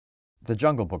The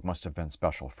Jungle Book must have been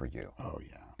special for you. Oh,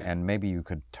 yeah. And maybe you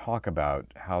could talk about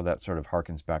how that sort of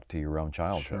harkens back to your own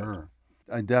childhood. Sure.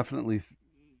 I definitely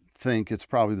think it's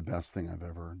probably the best thing I've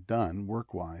ever done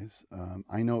work-wise.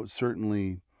 I know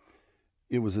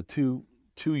it was a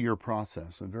two-year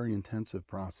process, a very intensive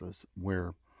process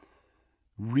where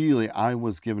really I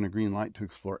was given a green light to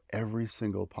explore every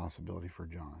single possibility for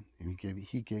John. And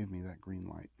he gave me that green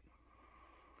light.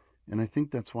 And I think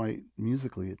that's why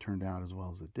musically it turned out as well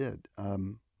as it did.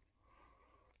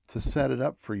 To set it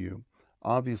up for you,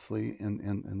 obviously,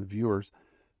 and the viewers,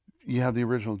 you have the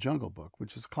original Jungle Book,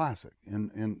 which is a classic.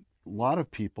 And a lot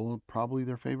of people, probably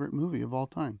their favorite movie of all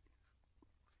time,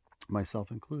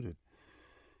 myself included.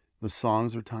 The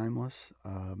songs are timeless.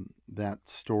 That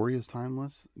story is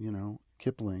timeless,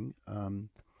 Kipling.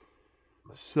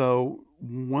 So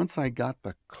once I got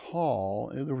the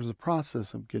call, there was a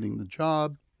process of getting the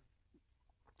job.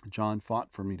 John fought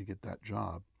for me to get that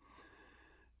job.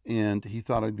 And he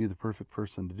thought I'd be the perfect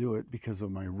person to do it because of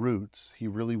my roots. He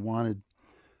really wanted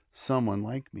someone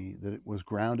like me that was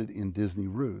grounded in Disney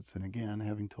roots. And again,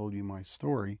 having told you my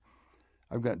story,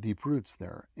 I've got deep roots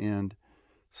there. And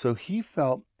so he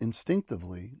felt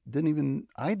instinctively,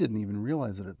 I didn't even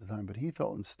realize it at the time, but he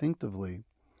felt instinctively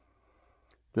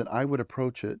that I would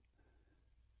approach it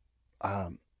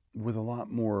with a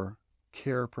lot more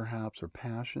care perhaps or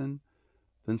passion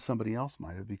than somebody else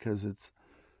might have, because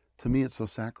to me it's so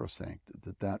sacrosanct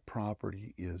that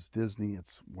property is Disney.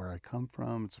 It's where I come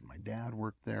from. It's where my dad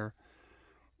worked there.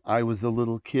 I was the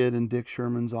little kid in Dick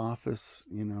Sherman's office,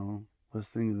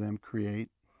 listening to them create.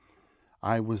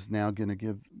 I was now going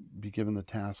to be given the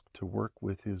task to work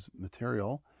with his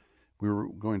material. We were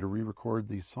going to re-record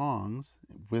these songs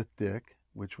with Dick,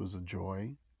 which was a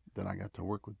joy that I got to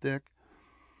work with Dick.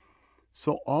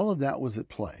 So all of that was at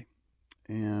play.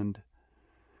 And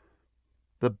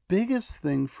the biggest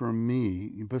thing for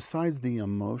me, besides the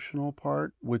emotional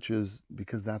part, which is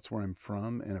because that's where I'm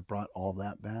from and it brought all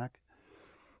that back,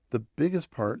 the biggest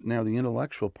part, now the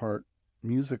intellectual part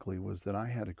musically, was that I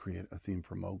had to create a theme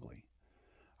for Mowgli.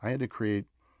 I had to create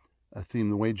a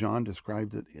theme, the way John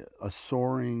described it, a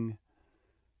soaring,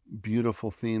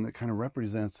 beautiful theme that kind of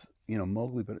represents,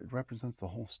 Mowgli, but it represents the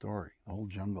whole story, the whole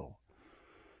jungle.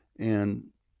 And,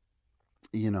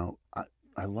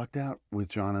 I lucked out with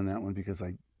John on that one because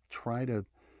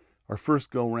our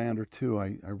first go round or two,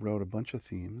 I wrote a bunch of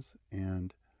themes,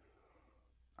 and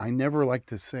I never like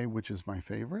to say which is my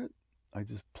favorite. I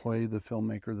just play the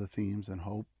filmmaker the themes and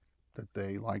hope that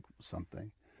they like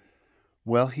something.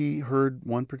 Well, he heard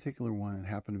one particular one. It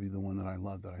happened to be the one that I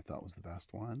loved, that I thought was the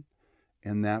best one.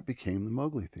 And that became the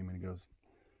Mowgli theme. And he goes,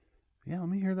 yeah, let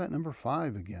me hear that number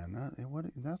 5 again.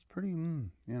 That's pretty,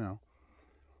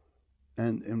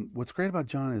 And what's great about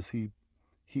John is he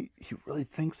really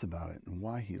thinks about it and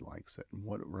why he likes it and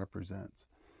what it represents.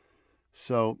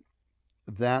 So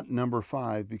that number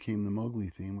 5 became the Mowgli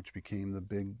theme, which became the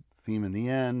big theme in the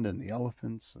end, and the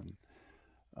elephants, and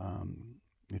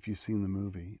if you've seen the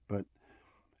movie. But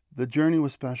the journey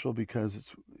was special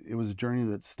because it was a journey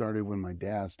that started when my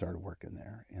dad started working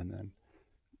there, and then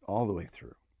all the way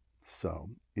through. So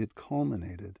it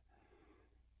culminated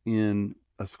in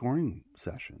a scoring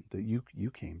session that you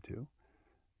came to.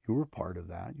 You were part of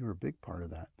that. You were a big part of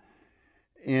that.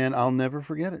 And I'll never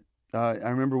forget it. I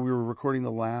remember we were recording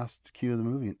the last cue of the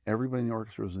movie, and everybody in the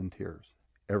orchestra was in tears.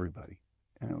 Everybody.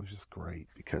 And it was just great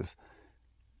because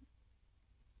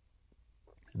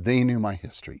they knew my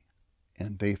history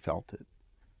and they felt it.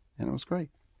 And it was great.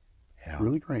 Yeah. It's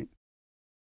really great.